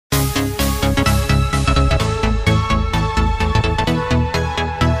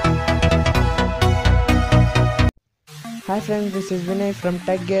Hi friends, this is Vinay from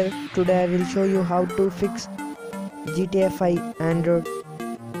Tech Gear. Today I will show you how to fix GTA 5 Android.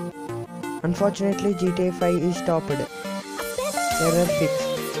 Unfortunately, GTA 5 is stopped. Error fix.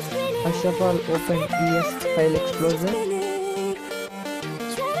 First of all, open ES File Explorer.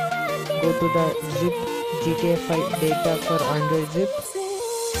 Go to the zip GTA 5 data for Android zip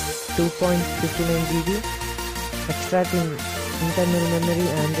 2.59 GB. Extract in internal memory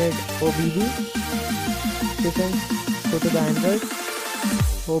Android OBB. Second, go to the Android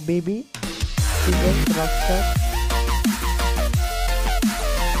OBB. Second, Rockstar,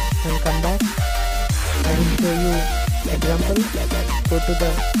 and come back. I will show you example. Go to the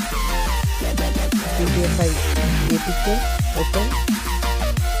GTA 5 APK. Open.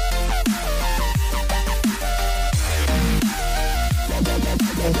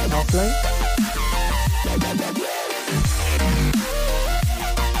 Press offline.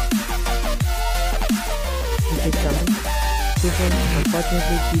 It is coming.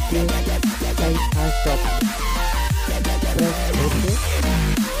 Unfortunately, GTA 5 has stopped. Press OK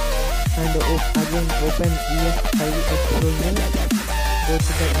and again open ES File Explorer. Go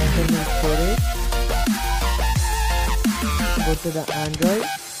to the internal storage. Go to the Android.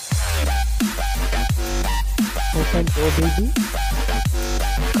 Open OBB.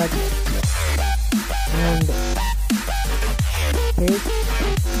 Cut and paste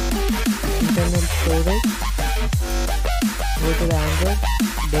internal storage. Go to the Android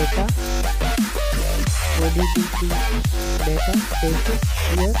data, ODTT data, paste it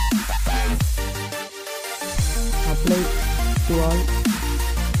here, apply to all,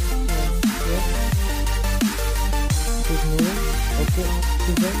 here, it is moving, okay,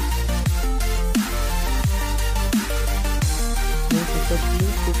 citizen, no successfully,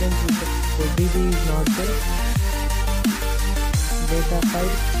 citizen, ODB is not there, data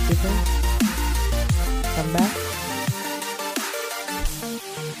file, citizen, come back.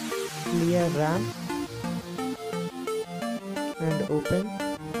 Clear RAM and open.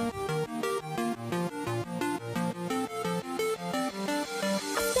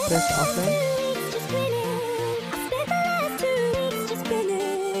 Press offline.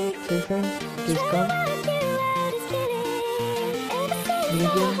 Session is come.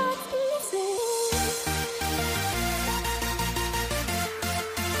 Medium.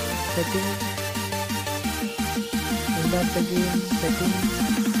 Setting. End of the game. Setting.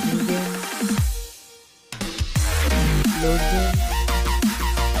 Game, load game,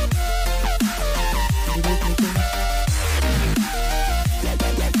 delete meeting,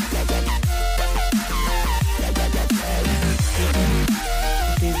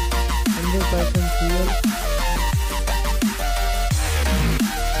 it is 100% real,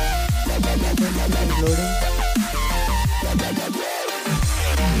 loading.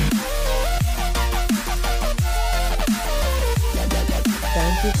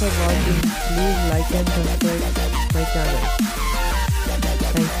 Thank you for watching. Please like and subscribe my channel.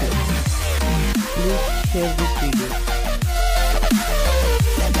 Thank you. Please share this video.